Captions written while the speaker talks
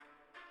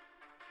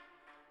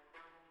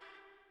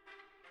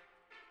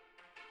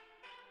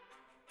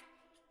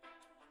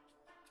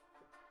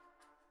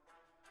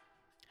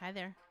Hi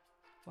there.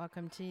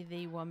 Welcome to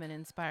the Woman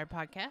Inspired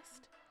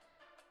Podcast.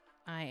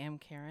 I am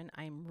Karen.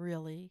 I'm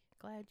really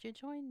glad you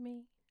joined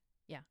me.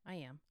 Yeah, I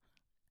am.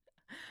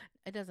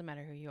 It doesn't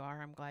matter who you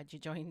are. I'm glad you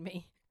joined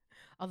me.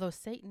 Although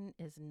Satan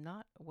is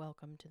not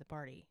welcome to the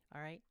party.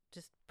 All right.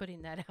 Just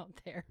putting that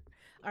out there.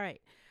 All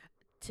right.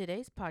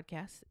 Today's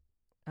podcast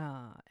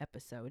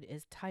episode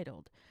is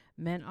titled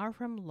Men Are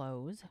From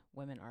Lowe's,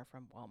 Women Are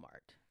From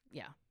Wal-mart.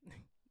 Yeah.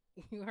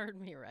 You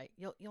heard me right.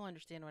 You'll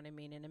understand what I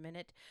mean in a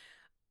minute.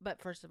 But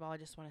first of all, I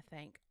just want to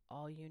thank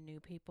all you new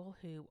people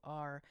who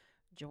are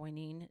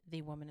joining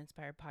the Woman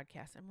Inspired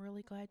Podcast. I'm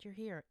really glad you're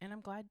here. And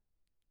I'm glad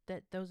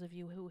that those of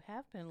you who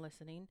have been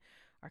listening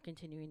are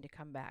continuing to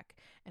come back.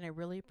 And I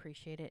really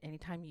appreciate it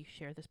anytime you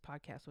share this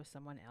podcast with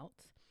someone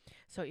else.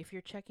 So if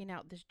you're checking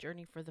out this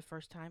journey for the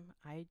first time,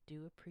 I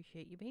do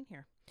appreciate you being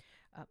here.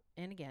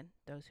 And again,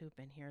 those who've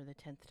been here the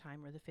 10th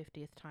time or the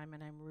 50th time,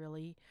 and I'm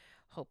really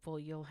hopeful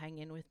you'll hang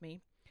in with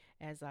me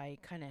as I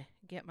kind of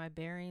get my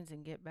bearings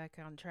and get back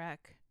on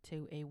track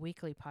to a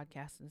weekly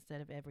podcast instead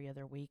of every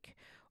other week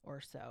or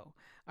so.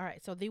 All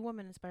right, so the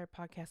Woman Inspired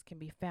Podcast can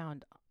be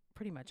found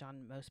pretty much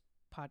on most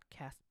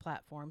podcast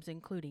platforms,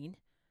 including,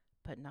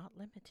 but not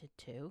limited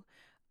to,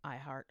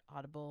 iHeart,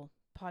 Audible,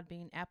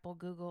 Podbean, Apple,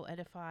 Google,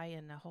 Edify,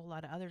 and a whole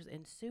lot of others,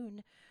 and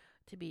soon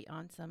to be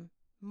on some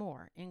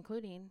more,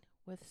 including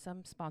with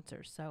some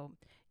sponsors. So,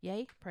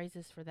 yay,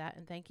 praises for that,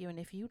 and thank you. And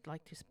if you'd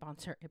like to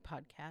sponsor a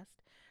podcast,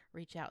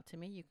 reach out to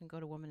me. You can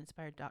go to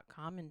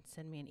womaninspired.com and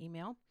send me an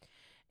email,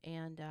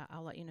 and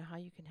I'll let you know how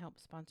you can help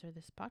sponsor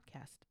this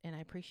podcast. And I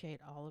appreciate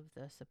all of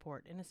the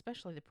support and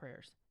especially the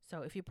prayers.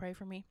 So if you pray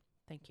for me,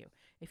 thank you.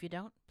 If you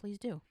don't, please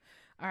do.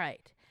 All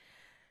right.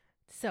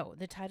 So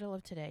the title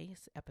of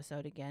today's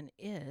episode again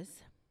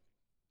is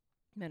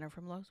Men Are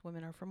From Lowe's,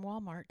 Women Are From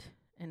Wal-mart.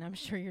 And I'm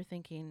sure you're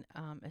thinking,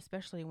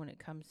 especially when it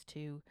comes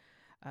to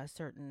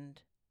certain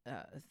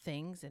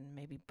things and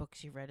maybe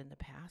books you've read in the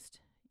past,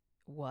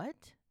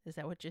 what? Is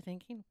that what you're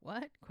thinking?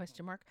 What?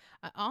 Question mark.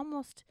 I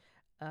almost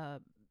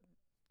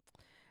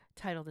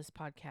titled this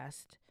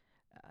podcast,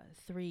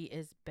 3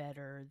 is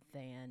better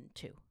than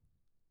 2.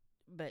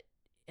 But,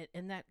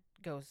 and that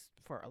goes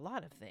for a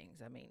lot of things.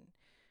 I mean,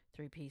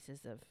 3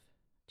 pieces of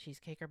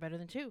cheesecake are better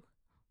than 2.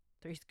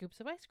 3 scoops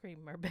of ice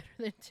cream are better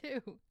than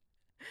 2.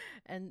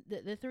 And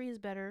the 3 is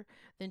better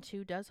than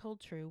 2 does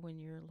hold true when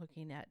you're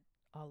looking at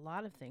a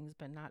lot of things,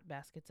 but not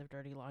baskets of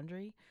dirty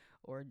laundry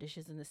or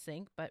dishes in the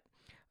sink. But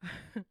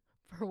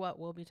for what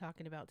we'll be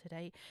talking about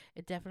today,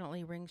 it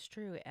definitely rings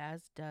true,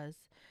 as does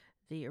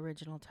the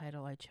original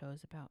title I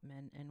chose about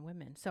men and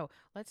women. So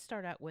let's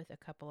start out with a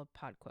couple of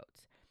pod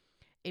quotes.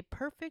 A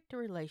perfect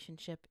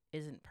relationship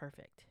isn't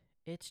perfect.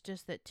 It's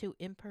just that 2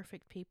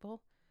 imperfect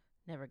people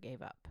never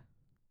gave up.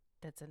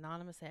 That's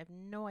anonymous. I have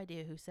no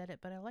idea who said it,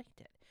 but I liked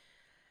it.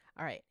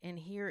 All right, and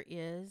here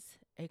is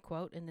a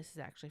quote, and this is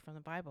actually from the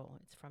Bible.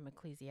 It's from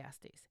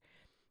Ecclesiastes.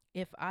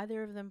 If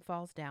either of them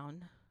falls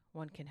down,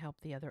 one can help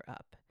the other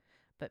up.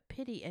 But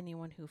pity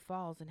anyone who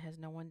falls and has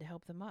no one to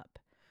help them up.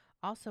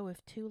 Also,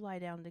 if 2 lie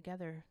down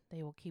together,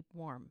 they will keep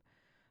warm.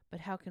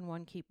 But how can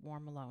one keep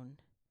warm alone?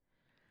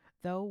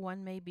 Though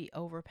one may be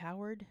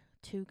overpowered,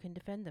 2 can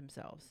defend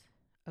themselves.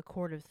 A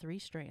cord of 3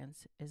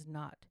 strands is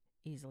not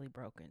easily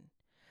broken.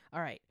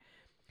 All right,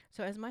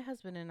 so as my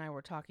husband and I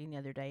were talking the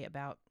other day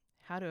about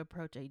how to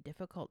approach a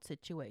difficult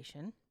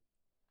situation,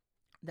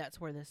 that's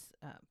where this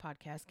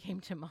podcast came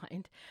to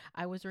mind.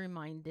 I was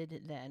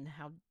reminded then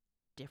how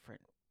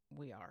different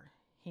we are.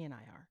 He and I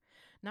are.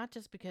 Not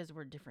just because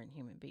we're different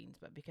human beings,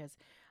 but because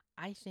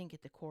I think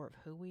at the core of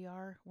who we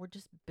are, we're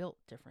just built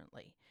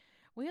differently.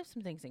 We have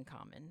some things in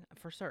common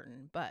for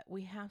certain, but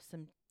we have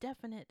some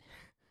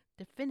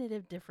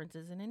definitive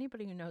differences. And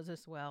anybody who knows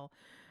us well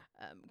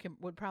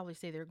would probably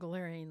say they're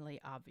glaringly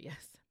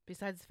obvious,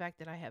 besides the fact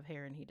that I have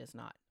hair and he does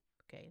not.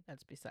 Okay,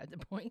 that's beside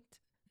the point.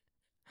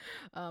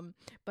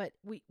 But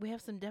we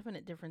have some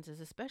definite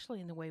differences, especially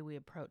in the way we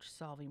approach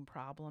solving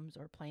problems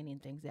or planning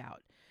things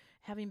out.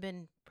 Having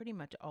been pretty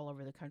much all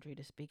over the country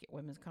to speak at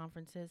women's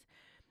conferences,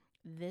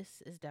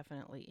 this is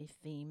definitely a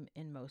theme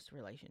in most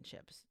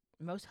relationships.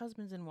 Most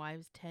husbands and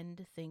wives tend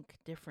to think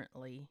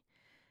differently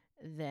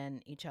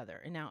than each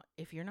other. And now,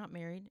 if you're not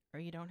married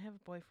or you don't have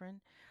a boyfriend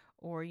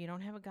or you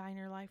don't have a guy in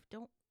your life,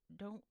 don't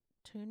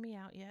tune me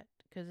out yet,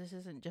 because this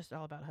isn't just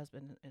all about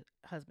husbands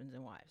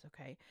and wives,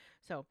 okay?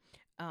 So,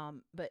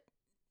 but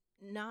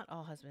not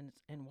all husbands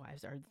and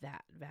wives are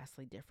that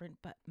vastly different,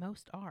 but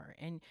most are.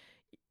 And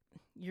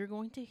you're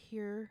going to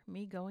hear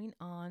me going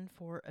on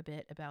for a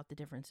bit about the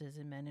differences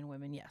in men and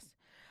women, yes.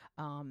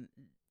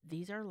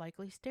 These are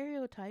likely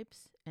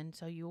stereotypes, and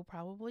so you will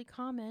probably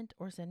comment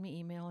or send me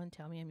email and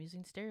tell me I'm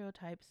using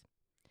stereotypes.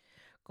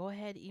 Go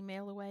ahead,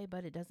 email away,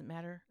 but it doesn't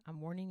matter. I'm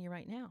warning you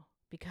right now,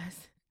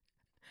 because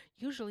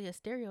usually a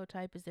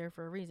stereotype is there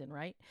for a reason,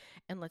 right?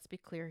 And let's be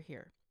clear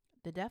here.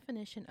 The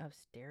definition of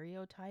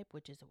stereotype,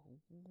 which is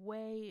a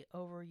way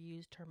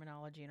overused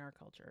terminology in our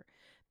culture,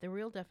 the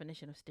real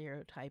definition of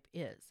stereotype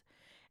is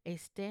a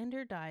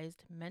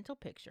standardized mental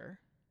picture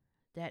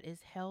that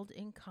is held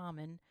in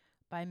common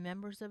by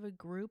members of a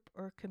group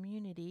or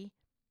community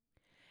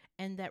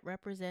and that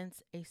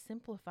represents a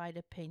simplified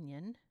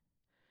opinion,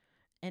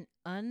 an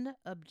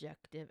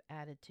unobjective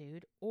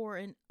attitude, or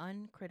an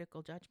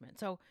uncritical judgment.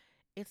 So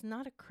it's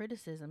not a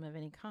criticism of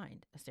any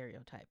kind, a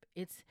stereotype.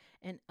 It's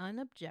an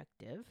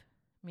unobjective,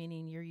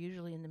 meaning you're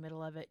usually in the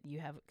middle of it,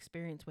 you have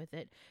experience with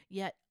it,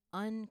 yet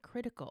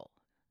uncritical,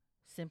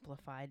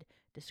 simplified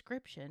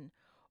description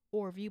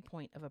or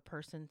viewpoint of a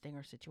person, thing,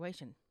 or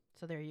situation.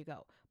 So there you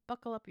go.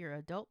 Buckle up your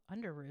adult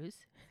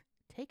underoos,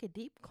 take a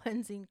deep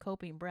cleansing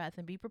coping breath,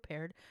 and be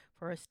prepared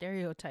for a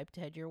stereotype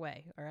to head your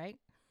way. All right?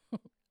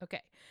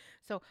 Okay.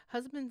 So,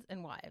 husbands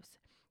and wives,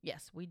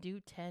 yes, we do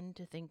tend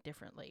to think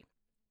differently.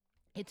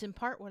 It's in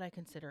part what I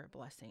consider a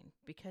blessing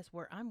because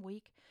where I'm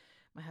weak,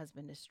 my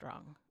husband is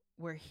strong.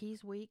 Where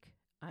he's weak,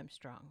 I'm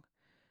strong.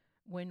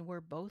 When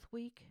we're both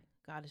weak,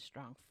 God is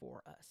strong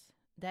for us.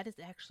 That is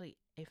actually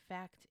a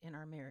fact in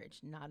our marriage,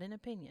 not an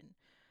opinion.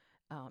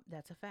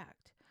 That's a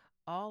fact.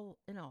 All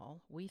in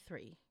all, we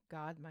three,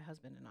 God, my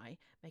husband, and I,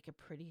 make a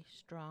pretty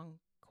strong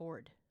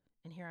cord.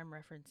 And here I'm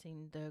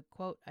referencing the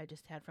quote I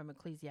just had from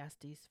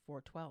Ecclesiastes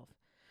 4:12.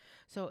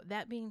 So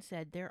that being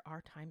said, there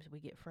are times we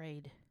get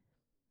frayed.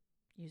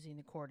 Using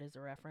the cord as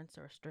a reference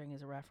or a string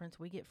as a reference,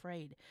 we get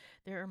frayed.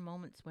 There are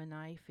moments when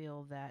I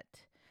feel that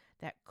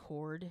that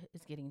cord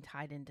is getting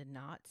tied into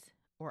knots,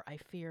 or I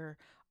fear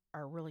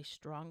our really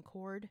strong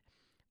cord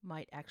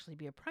might actually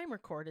be a primer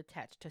cord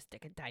attached to a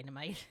stick of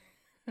dynamite.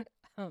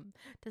 um,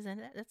 does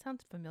that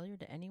sound familiar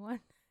to anyone?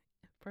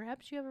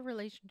 Perhaps you have a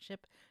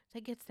relationship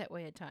that gets that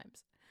way at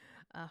times.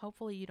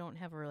 Hopefully, you don't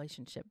have a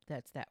relationship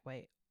that's that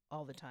way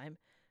all the time.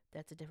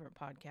 That's a different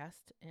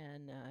podcast.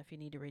 And if you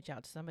need to reach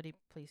out to somebody,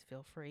 please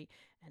feel free,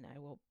 and I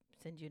will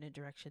send you in a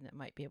direction that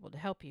might be able to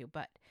help you.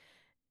 But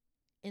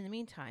in the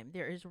meantime,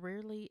 there is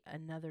rarely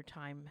another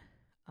time,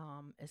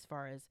 as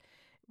far as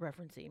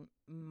referencing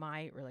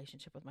my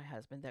relationship with my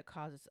husband, that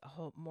causes a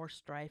whole more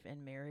strife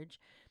in marriage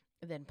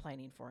than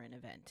planning for an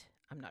event.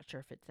 I'm not sure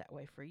if it's that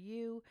way for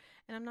you,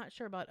 and I'm not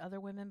sure about other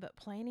women, but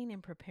planning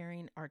and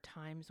preparing are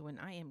times when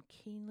I am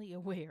keenly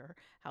aware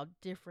how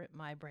different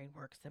my brain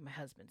works than my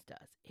husband's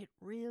does. It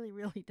really,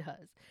 really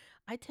does.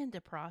 I tend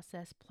to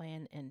process,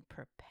 plan, and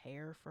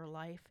prepare for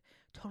life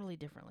totally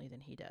differently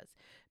than he does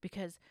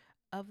because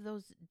of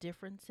those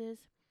differences.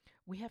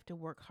 We have to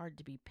work hard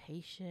to be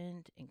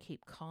patient and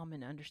keep calm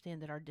and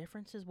understand that our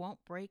differences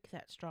won't break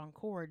that strong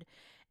cord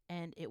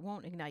and it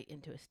won't ignite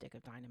into a stick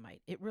of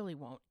dynamite. It really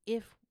won't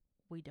if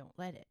we don't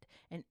let it.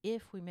 And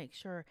if we make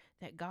sure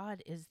that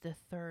God is the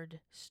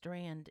third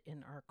strand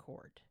in our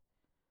cord.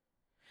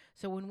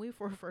 So when we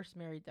were first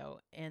married, though,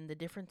 and the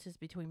differences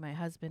between my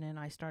husband and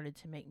I started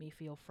to make me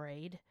feel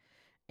frayed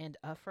and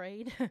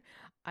afraid,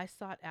 I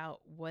sought out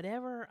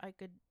whatever I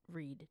could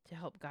read to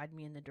help guide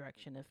me in the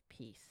direction of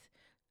peace.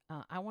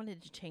 I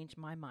wanted to change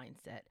my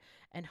mindset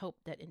and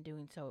hoped that in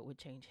doing so it would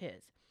change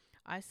his.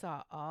 I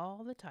saw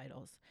all the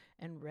titles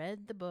and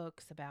read the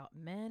books about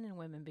men and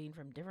women being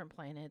from different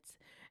planets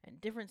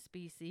and different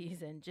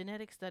species and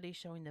genetic studies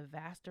showing the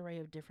vast array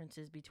of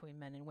differences between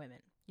men and women.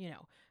 You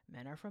know,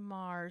 men are from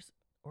Mars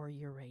or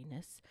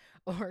Uranus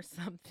or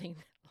something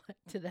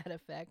to that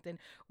effect, and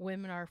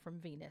women are from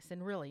Venus.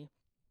 And really,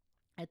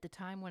 at the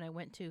time when I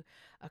went to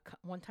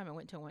one time I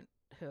went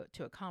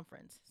to a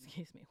conference,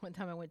 excuse me, one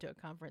time I went to a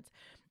conference,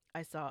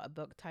 I saw a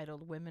book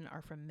titled Women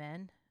Are From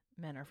Men,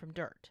 Men Are From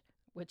Dirt,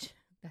 which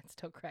that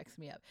still cracks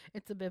me up.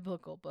 It's a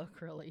biblical book,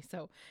 really.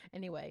 So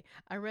anyway,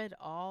 I read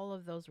all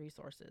of those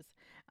resources,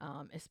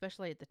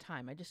 especially at the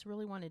time. I just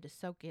really wanted to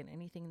soak in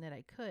anything that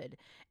I could.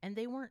 And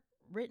they weren't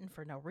written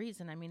for no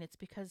reason. I mean, it's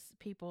because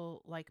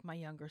people like my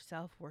younger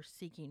self were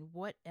seeking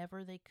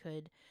whatever they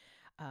could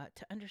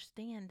to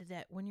understand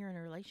that when you're in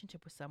a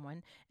relationship with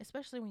someone,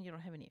 especially when you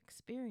don't have any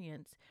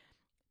experience,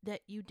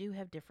 that you do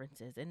have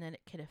differences and that it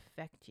can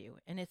affect you.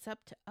 And it's up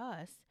to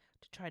us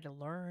to try to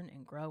learn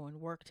and grow and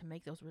work to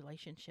make those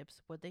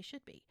relationships what they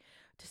should be.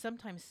 To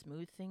sometimes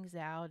smooth things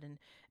out and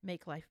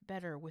make life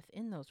better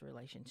within those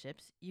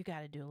relationships, you got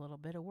to do a little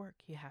bit of work.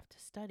 You have to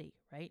study,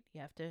 right? You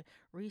have to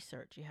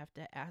research. You have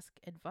to ask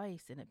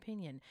advice and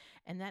opinion.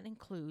 And that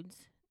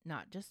includes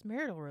not just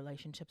marital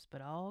relationships,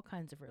 but all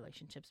kinds of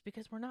relationships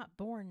because we're not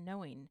born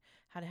knowing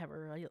how to have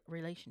a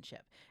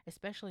relationship,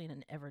 especially in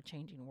an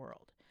ever-changing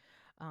world.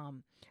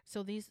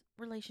 So these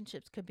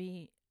relationships could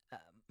be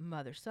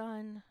mother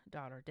son,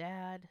 daughter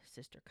dad,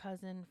 sister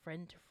cousin,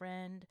 friend to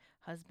friend,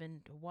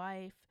 husband to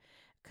wife,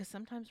 because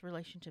sometimes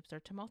relationships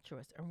are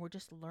tumultuous and we're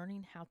just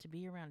learning how to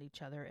be around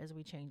each other as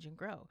we change and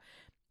grow.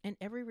 And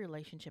every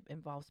relationship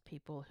involves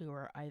people who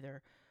are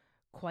either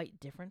quite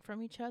different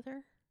from each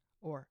other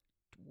or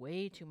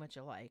way too much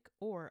alike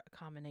or a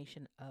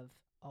combination of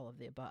all of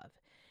the above.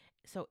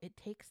 So it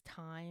takes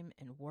time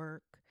and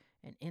work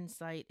and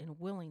insight and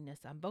willingness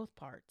on both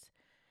parts.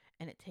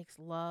 And it takes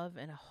love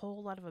and a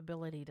whole lot of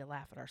ability to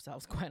laugh at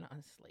ourselves, quite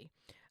honestly,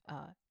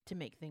 to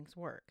make things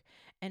work.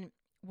 And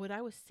what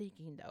I was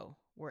seeking, though,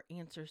 were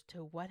answers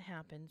to what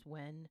happens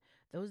when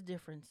those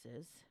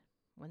differences,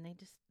 when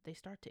they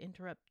start to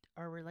interrupt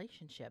our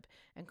relationship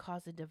and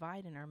cause a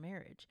divide in our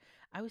marriage.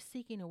 I was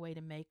seeking a way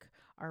to make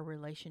our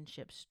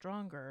relationship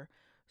stronger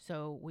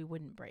so we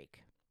wouldn't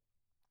break.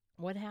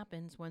 What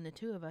happens when the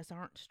two of us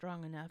aren't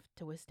strong enough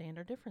to withstand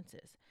our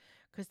differences?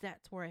 Because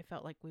that's where I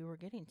felt like we were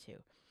getting to.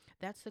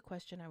 That's the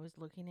question I was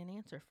looking an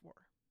answer for.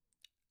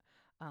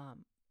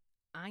 Um,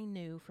 I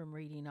knew from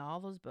reading all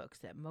those books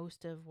that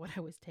most of what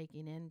I was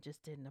taking in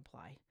just didn't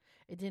apply.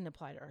 It didn't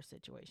apply to our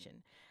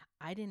situation.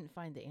 I didn't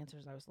find the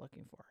answers I was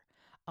looking for.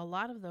 A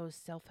lot of those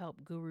self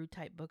help guru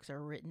type books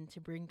are written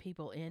to bring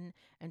people in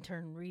and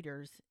turn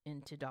readers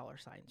into dollar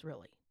signs,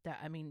 really. That,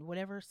 I mean,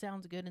 whatever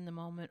sounds good in the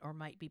moment or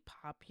might be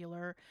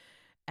popular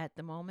at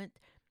the moment,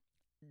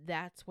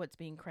 that's what's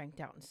being cranked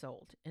out and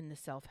sold in the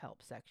self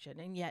help section.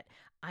 And yet,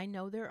 I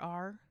know there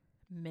are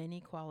many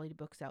quality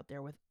books out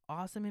there with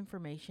awesome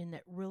information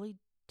that really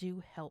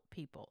do help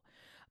people.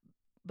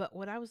 But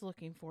what I was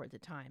looking for at the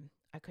time,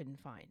 I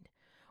couldn't find.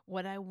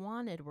 What I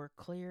wanted were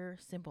clear,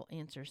 simple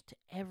answers to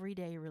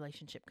everyday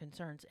relationship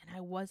concerns, and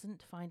I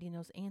wasn't finding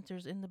those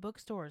answers in the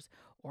bookstores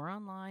or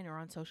online or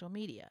on social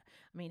media.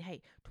 I mean,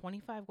 hey,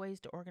 25 ways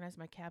to organize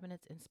my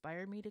cabinets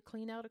inspired me to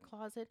clean out a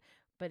closet,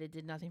 but it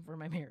did nothing for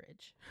my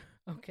marriage.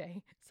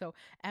 Okay, so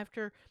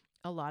after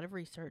a lot of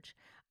research,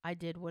 I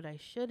did what I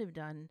should have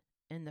done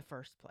in the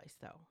first place,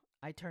 though.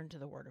 I turned to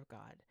the Word of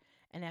God.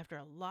 And after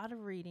a lot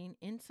of reading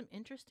in some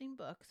interesting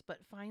books,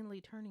 but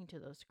finally turning to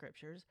those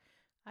scriptures,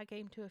 I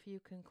came to a few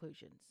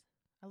conclusions.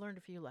 I learned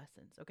a few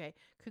lessons. Okay.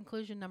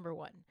 Conclusion number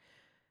one: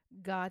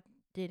 God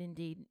did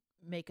indeed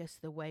make us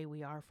the way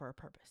we are for a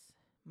purpose.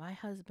 My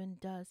husband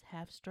does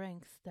have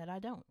strengths that I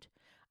don't.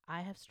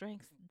 I have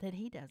strengths that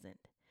he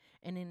doesn't.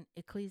 And in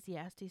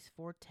Ecclesiastes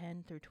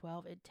 4:10 through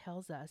 12, it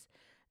tells us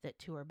that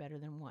two are better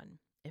than one.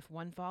 If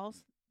one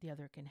falls, the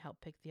other can help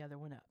pick the other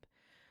one up.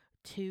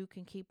 Two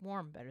can keep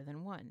warm better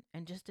than one.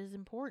 And just as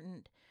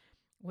important,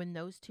 when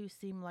those two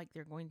seem like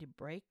they're going to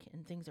break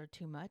and things are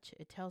too much,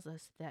 it tells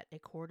us that a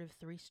cord of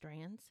three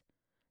strands,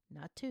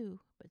 not two,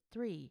 but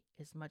three,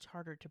 is much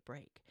harder to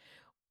break.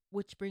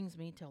 Which brings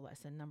me to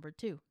lesson number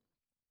two,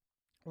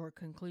 or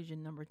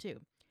conclusion number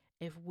two.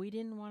 If we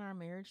didn't want our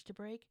marriage to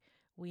break,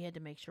 we had to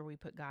make sure we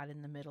put God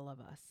in the middle of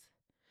us.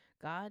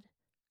 God,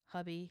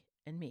 hubby,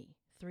 and me.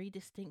 Three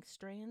distinct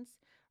strands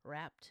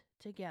wrapped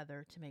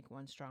together to make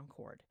one strong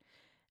cord.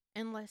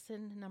 And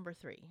lesson number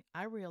three,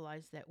 I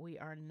realized that we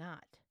are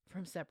not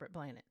from separate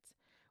planets.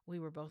 We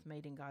were both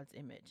made in God's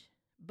image,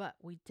 but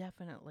we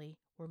definitely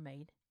were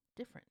made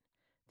different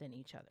than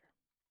each other.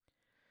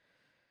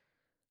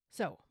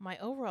 So, my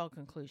overall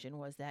conclusion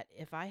was that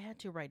if I had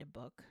to write a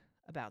book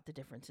about the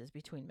differences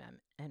between men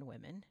and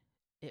women,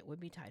 it would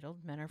be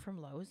titled Men Are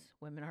From Lowe's,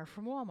 Women Are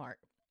From Wal-mart.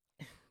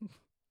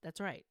 That's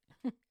right.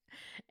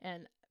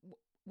 And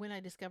when I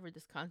discovered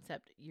this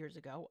concept years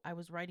ago, I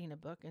was writing a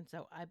book, and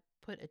so I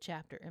put a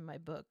chapter in my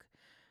book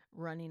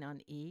running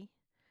on E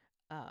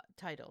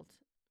titled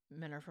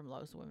Men Are From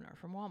Lowe's, Women Are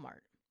From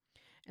Wal-mart.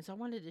 And so I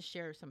wanted to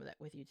share some of that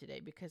with you today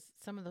because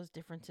some of those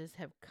differences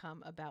have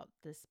come about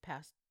this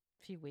past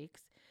few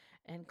weeks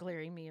and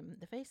glaring me in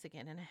the face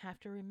again. And I have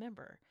to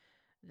remember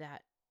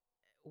that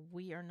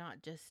we are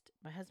not just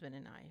my husband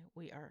and I.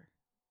 We are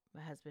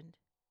my husband,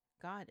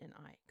 God, and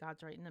I.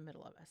 God's right in the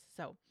middle of us.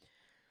 So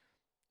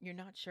you're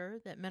not sure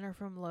that men are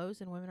from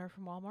Lowe's and women are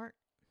from Walmart?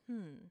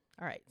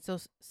 All right. So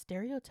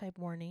stereotype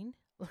warning.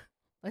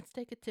 Let's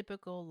take a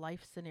typical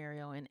life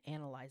scenario and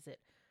analyze it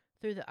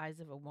through the eyes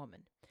of a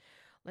woman.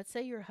 Let's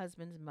say your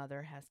husband's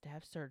mother has to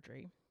have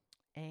surgery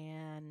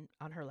and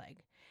on her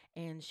leg,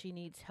 and she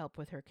needs help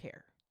with her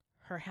care.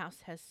 Her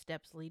house has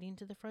steps leading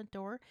to the front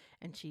door,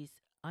 and she's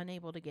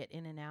unable to get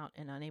in and out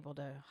and unable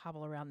to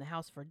hobble around the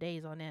house for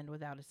days on end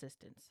without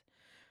assistance,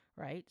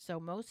 right? So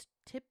most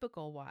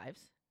typical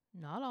wives,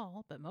 not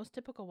all, but most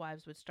typical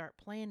wives would start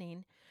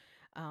planning,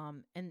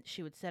 and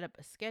she would set up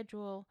a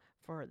schedule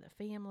for the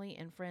family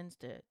and friends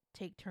to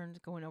take turns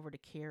going over to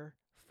care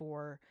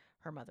for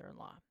her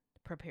mother-in-law.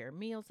 Prepare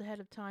meals ahead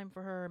of time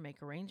for her,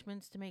 make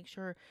arrangements to make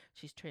sure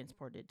she's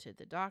transported to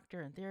the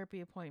doctor and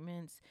therapy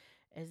appointments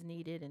as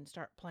needed, and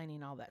start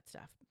planning all that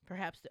stuff.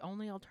 Perhaps the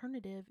only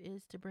alternative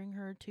is to bring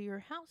her to your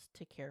house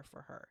to care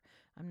for her.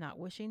 I'm not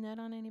wishing that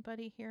on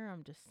anybody here.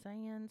 I'm just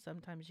saying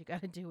sometimes you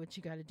got to do what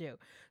you got to do.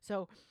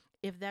 So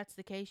if that's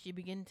the case, you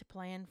begin to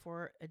plan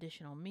for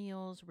additional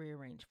meals,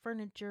 rearrange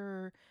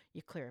furniture,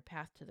 you clear a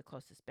path to the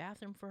closest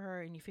bathroom for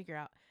her, and you figure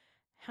out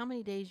how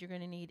many days you're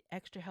going to need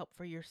extra help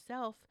for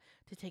yourself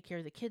to take care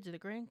of the kids or the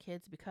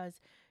grandkids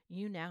because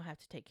you now have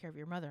to take care of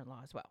your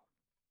mother-in-law as well.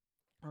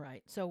 All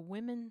right. So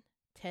women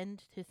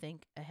tend to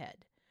think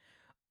ahead.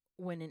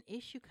 When an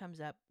issue comes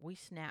up, we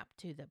snap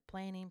to the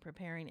planning,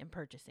 preparing, and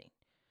purchasing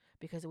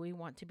because we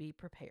want to be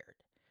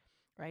prepared,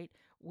 right?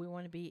 We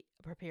want to be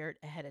prepared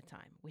ahead of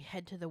time. We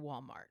head to the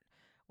Walmart.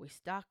 We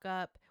stock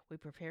up. We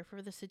prepare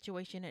for the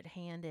situation at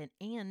hand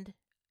and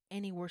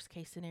any worst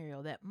case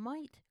scenario that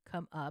might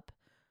come up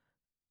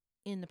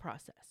in the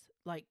process,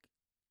 like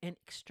an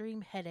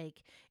extreme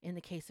headache in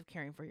the case of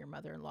caring for your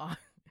mother-in-law.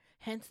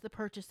 Hence the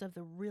purchase of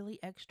the really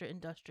extra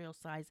industrial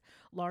size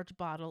large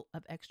bottle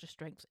of extra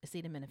strength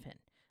acetaminophen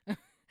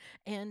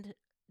and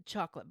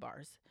chocolate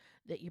bars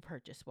that you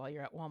purchase while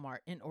you're at Walmart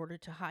in order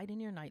to hide in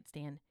your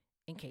nightstand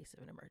in case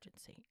of an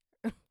emergency,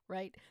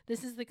 right?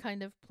 This is the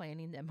kind of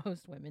planning that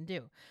most women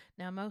do.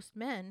 Now, most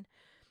men,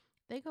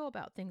 they go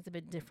about things a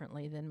bit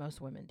differently than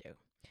most women do.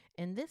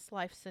 In this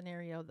life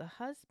scenario, the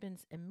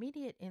husband's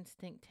immediate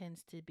instinct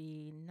tends to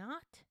be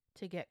not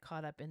to get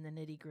caught up in the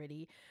nitty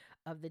gritty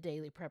of the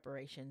daily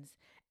preparations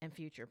and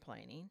future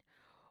planning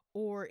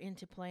or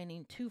into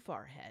planning too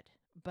far ahead,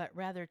 but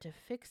rather to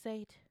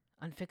fixate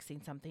on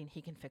fixing something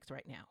he can fix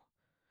right now.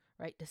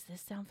 Right? Does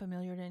this sound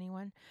familiar to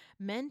anyone?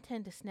 Men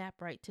tend to snap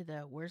right to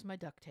the where's my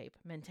duct tape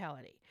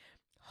mentality,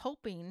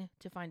 hoping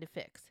to find a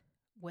fix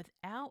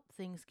without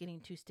things getting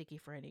too sticky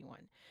for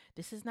anyone.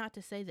 This is not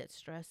to say that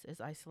stress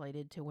is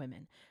isolated to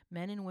women.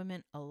 Men and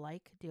women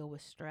alike deal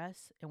with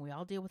stress, and we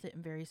all deal with it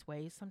in various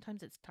ways.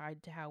 Sometimes it's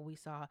tied to how we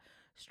saw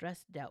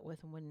stress dealt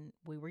with when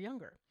we were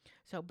younger.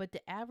 But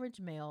the average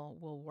male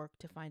will work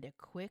to find a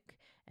quick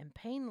and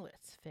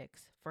painless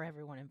fix for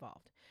everyone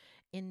involved.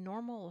 In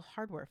normal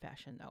hardware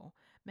fashion, though,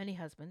 many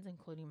husbands,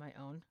 including my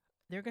own,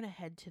 they're going to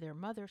head to their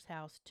mother's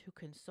house to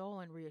console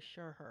and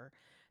reassure her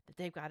that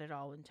they've got it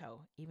all in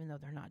tow, even though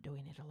they're not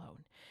doing it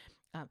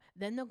alone.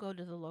 Then they'll go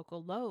to the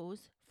local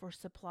Lowe's for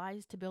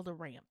supplies to build a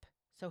ramp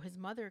so his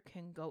mother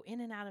can go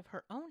in and out of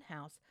her own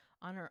house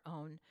on her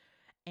own.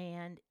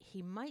 And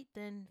he might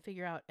then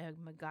figure out a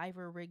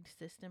MacGyver rigged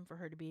system for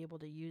her to be able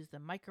to use the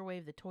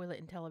microwave, the toilet,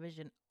 and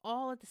television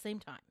all at the same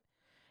time,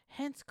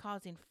 hence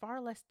causing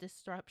far less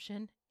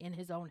disruption in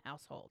his own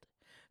household.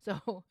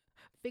 So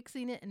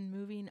fixing it and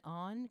moving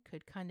on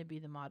could kind of be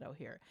the motto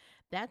here.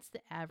 That's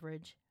the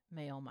average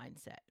male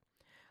mindset.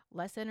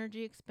 Less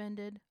energy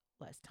expended,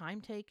 less time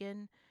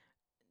taken,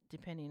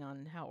 depending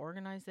on how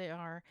organized they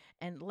are,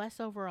 and less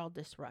overall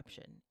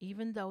disruption.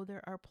 Even though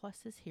there are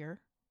pluses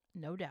here,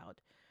 no doubt,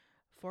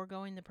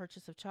 foregoing the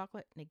purchase of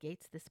chocolate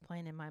negates this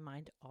plan in my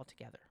mind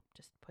altogether.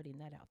 Just putting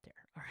that out there.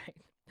 All right.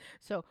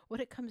 So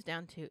what it comes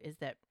down to is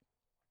that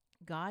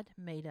God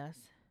made us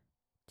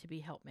to be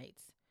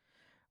helpmates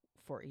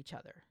for each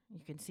other.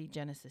 You can see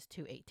Genesis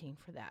 2:18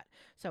 for that.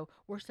 So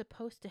we're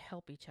supposed to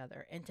help each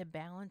other and to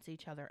balance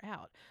each other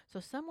out. So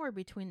somewhere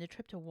between the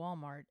trip to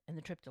Walmart and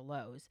the trip to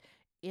Lowe's,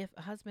 if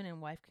a husband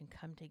and wife can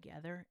come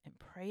together and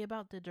pray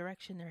about the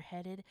direction they're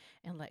headed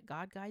and let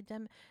God guide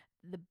them,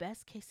 the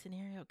best case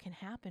scenario can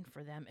happen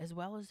for them as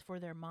well as for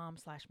their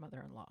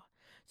mom/mother-in-law.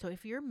 So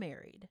if you're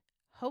married,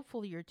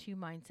 hopefully your two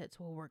mindsets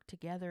will work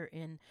together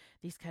in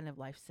these kind of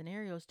life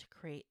scenarios to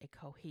create a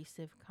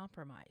cohesive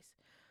compromise.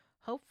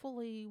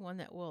 Hopefully one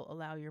that will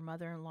allow your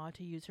mother-in-law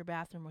to use her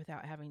bathroom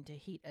without having to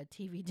heat a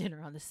TV dinner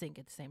on the sink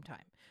at the same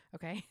time.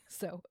 Okay?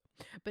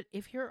 But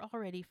if you're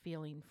already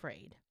feeling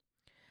frayed,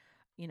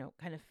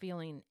 kind of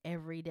feeling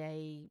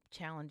everyday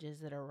challenges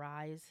that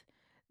arise,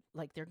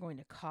 like they're going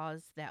to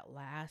cause that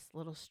last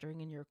little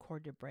string in your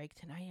cord to break,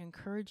 then I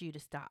encourage you to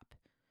stop.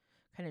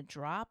 Kind of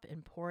drop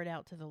and pour it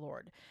out to the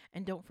Lord.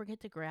 And don't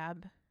forget to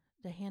grab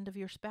the hand of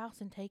your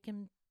spouse and take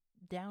him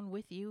down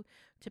with you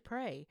to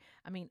pray.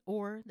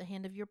 Or the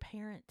hand of your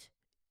parent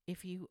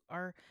if you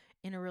are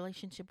in a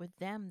relationship with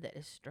them that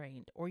is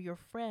strained, or your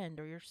friend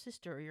or your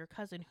sister or your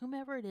cousin,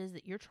 whomever it is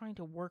that you're trying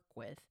to work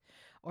with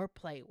or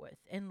play with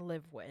and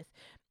live with,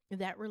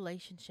 that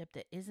relationship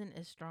that isn't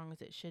as strong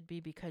as it should be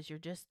because you're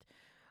just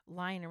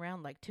lying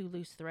around like two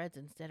loose threads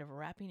instead of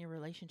wrapping your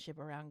relationship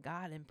around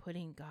God and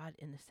putting God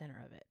in the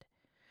center of it.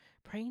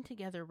 Praying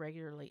together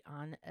regularly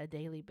on a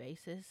daily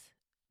basis,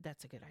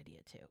 that's a good idea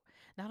too.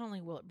 Not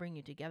only will it bring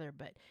you together,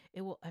 but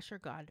it will usher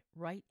God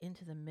right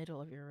into the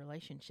middle of your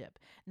relationship,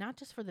 not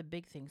just for the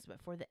big things, but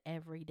for the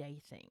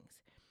everyday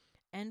things.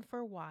 And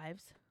for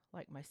wives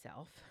like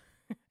myself,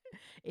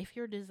 if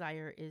your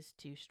desire is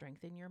to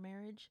strengthen your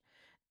marriage,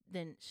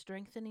 then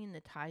strengthening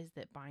the ties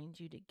that bind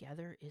you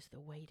together is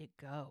the way to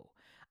go.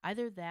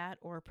 Either that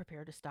or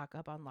prepare to stock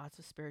up on lots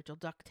of spiritual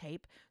duct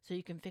tape so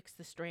you can fix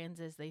the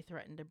strands as they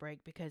threaten to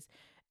break, because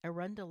a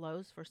run to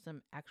Lowe's for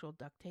some actual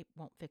duct tape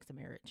won't fix a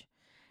marriage.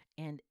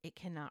 And it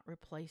cannot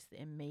replace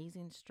the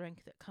amazing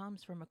strength that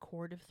comes from a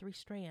cord of 3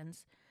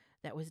 strands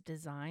that was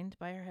designed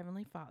by our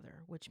Heavenly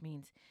Father, which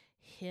means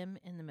Him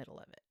in the middle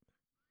of it.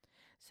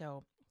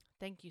 So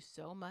thank you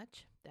so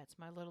much. That's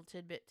my little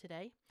tidbit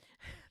today.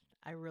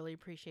 I really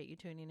appreciate you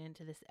tuning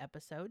into this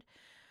episode.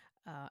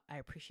 I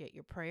appreciate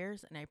your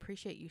prayers, and I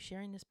appreciate you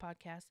sharing this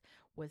podcast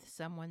with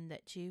someone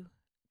that you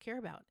care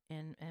about,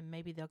 and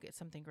maybe they'll get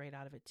something great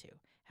out of it too.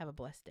 Have a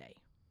blessed day.